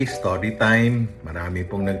Story time. Marami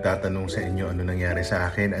pong nagtatanong sa inyo ano nangyari sa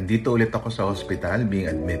akin. Andito ulit ako sa hospital being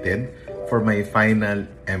admitted for my final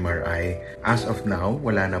MRI. As of now,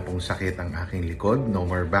 wala na pong sakit ang aking likod. No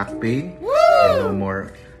more back pain. And no more...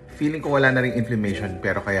 Feeling ko wala na ring inflammation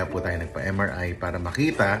pero kaya po tayo nagpa-MRI para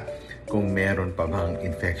makita kung meron pa bang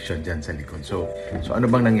infection dyan sa likod. So ano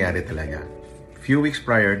bang nangyari talaga? Few weeks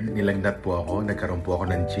prior, nilagnat po ako. Nagkaroon po ako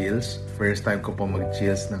ng chills. First time ko po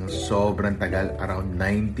mag-chills ng sobrang tagal, around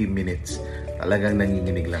 90 minutes. Talagang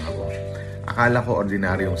nanginginig lang ako. Akala ko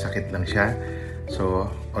ordinaryong sakit lang siya. So,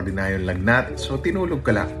 ordinaryong lagnat. So, tinulog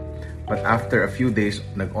ka lang. But after a few days,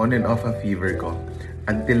 nag-on and off ang fever ko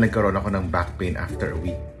until nagkaroon ako ng back pain after a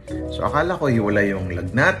week. So, akala ko hiwalay yung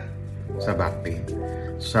lagnat sa back pain.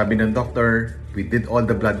 So, sabi ng doctor, we did all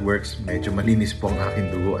the blood works. Medyo malinis po ang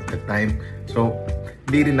aking dugo at the time. So,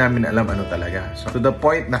 hindi rin namin alam ano talaga. So, to the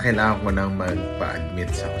point na kailangan ko nang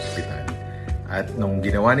magpa-admit sa hospital. At nung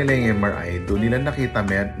ginawa nila yung MRI, doon nila nakita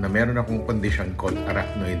na meron akong condition called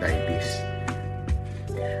arachnoiditis.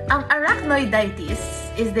 Ang arachnoiditis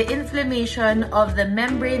is the inflammation of the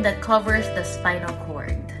membrane that covers the spinal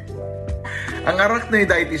cord. Ang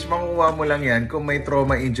arachnoiditis, makukuha mo lang yan kung may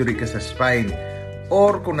trauma injury ka sa spine.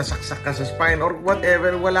 Or kung nasaksak ka sa spine or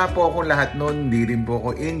whatever, wala po akong lahat noon. Hindi rin po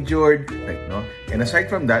ako injured. No? And aside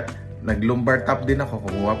from that, nag-lumbar tap din ako.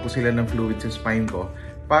 Kumuha po sila ng fluid sa spine ko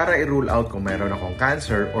para i-rule out kung meron akong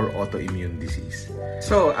cancer or autoimmune disease.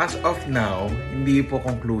 So, as of now, hindi po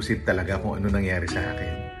conclusive talaga kung ano nangyari sa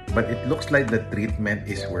akin. But it looks like the treatment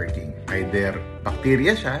is working. Either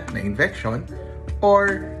bacteria siya na infection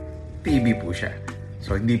or TB po siya.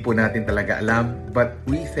 So, hindi po natin talaga alam. But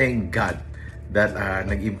we thank God that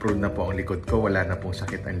nag-improve na po ang likod ko. Wala na pong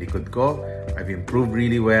sakit ang likod ko. I've improved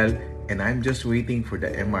really well. And I'm just waiting for the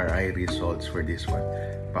MRI results for this one.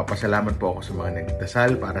 Papasalamat po ako sa mga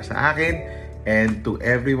nagdasal para sa akin. And to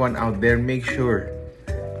everyone out there, make sure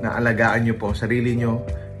na alagaan nyo po ang sarili nyo.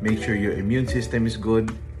 Make sure your immune system is good.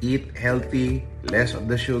 Eat healthy. Less of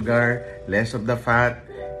the sugar. Less of the fat.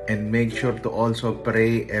 And make sure to also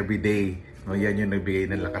pray every day. No, yan yung nagbigay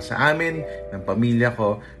ng lakas sa amin, ng pamilya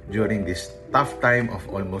ko, during this tough time of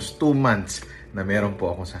almost 2 months na meron po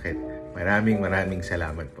akong sakit. Maraming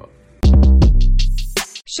salamat po.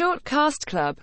 Shortcast Club